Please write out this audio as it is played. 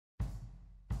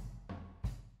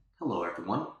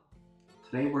everyone.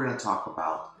 Today we're going to talk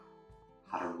about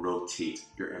how to rotate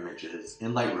your images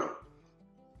in Lightroom.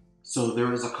 So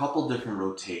there is a couple different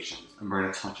rotations and we're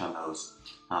going to touch on those.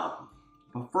 But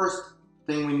first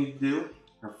thing we need to do,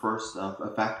 our first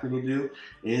effect we need to do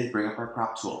is bring up our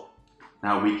crop tool.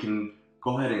 Now we can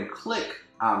go ahead and click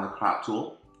on the crop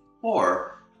tool,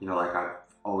 or, like I've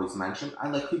always mentioned, I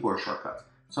like keyboard shortcuts.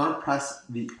 So I'm going to press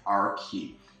the R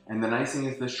key. And the nice thing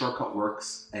is this shortcut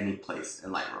works any place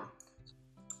in Lightroom.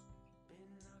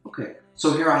 Okay,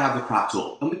 so here I have the crop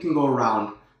tool, and we can go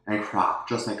around and crop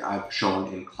just like I've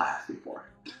shown in class before.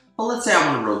 But let's say I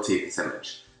want to rotate this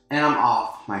image, and I'm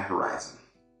off my horizon.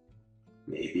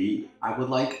 Maybe I would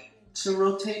like to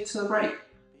rotate to the right.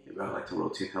 Maybe I would like to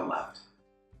rotate to the left.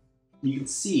 You can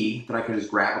see that I can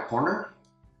just grab a corner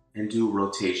and do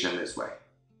rotation this way.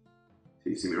 So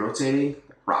you see me rotating,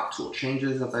 the crop tool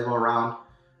changes as I go around,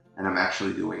 and I'm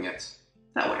actually doing it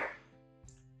that way.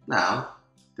 Now,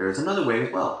 there's another way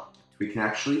as well. We can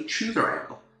actually choose our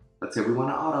angle. Let's say we want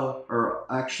to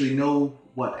actually know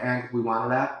what angle we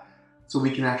want it at, so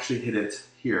we can actually hit it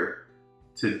here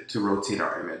to rotate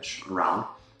our image around.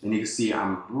 And you can see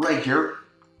I'm right here,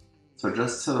 so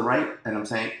just to the right, and I'm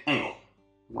saying angle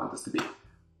we want this to be.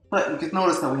 But you can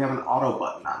notice that we have an auto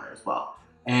button on there as well.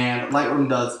 And Lightroom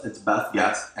does its best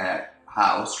guess at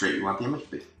how straight you want the image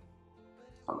to be. So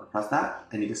I'm going to press that,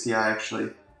 and you can see I actually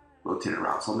rotate it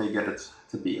around. So let me get it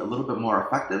to be a little bit more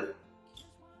effective.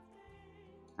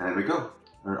 And there we go.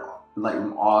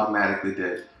 Lightroom automatically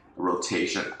did a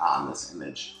rotation on this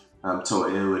image. So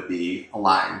it would be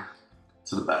aligned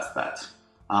to the best bet.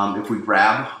 If we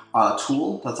grab a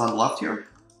tool that's on the left here,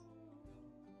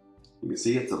 you can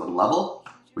see it's a little level.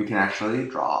 We can actually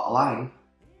draw a line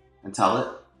and tell it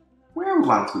where we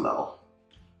want it to be level.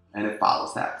 And it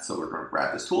follows that. So we're going to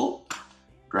grab this tool,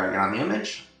 drag it on the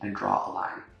image, and draw a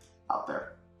line out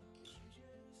there.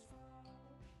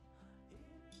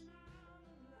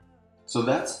 So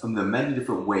that's the many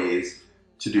different ways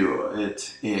to do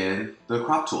it in the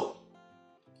crop tool.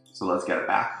 So let's get it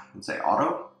back and say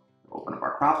auto, open up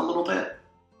our crop a little bit.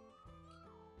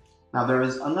 Now there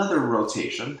is another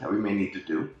rotation that we may need to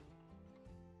do.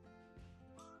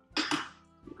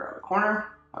 Grab a corner,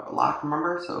 I have a lock,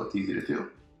 remember, so it's easy to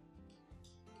do.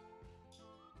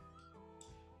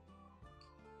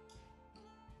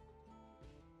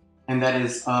 And that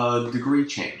is a degree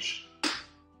change.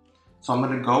 So I'm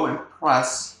going to go and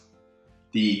press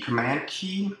the command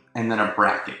key and then a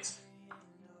bracket.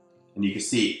 And you can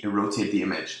see it rotates the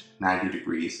image 90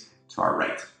 degrees to our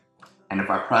right. And if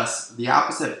I press the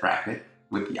opposite bracket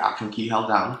with the option key held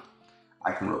down,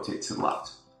 I can rotate to the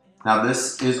left. Now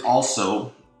this is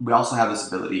also, we also have this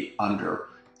ability under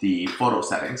the photo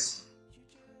settings.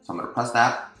 So I'm going to press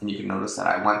that, and you can notice that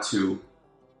I want to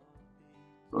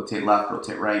rotate left,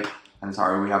 rotate right. And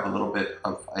sorry, we have a little bit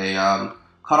of a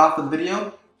cut off of the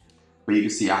video, but you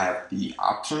can see I have the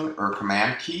option or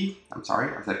command key. I'm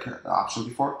sorry, I said the option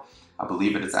before. I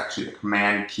believe it is actually the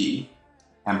command key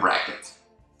and bracket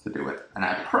to do it. And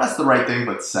I pressed the right thing,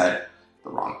 but said the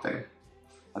wrong thing.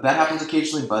 That happens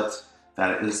occasionally, but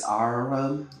that is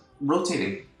our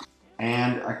rotating.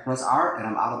 And I press R and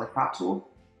I'm out of the crop tool.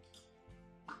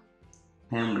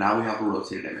 And now we have a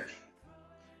rotated image.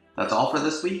 That's all for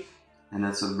this week. And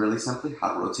that's really simply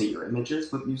how to rotate your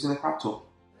images with using the crop tool.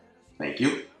 Thank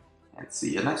you, and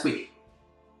see you next week.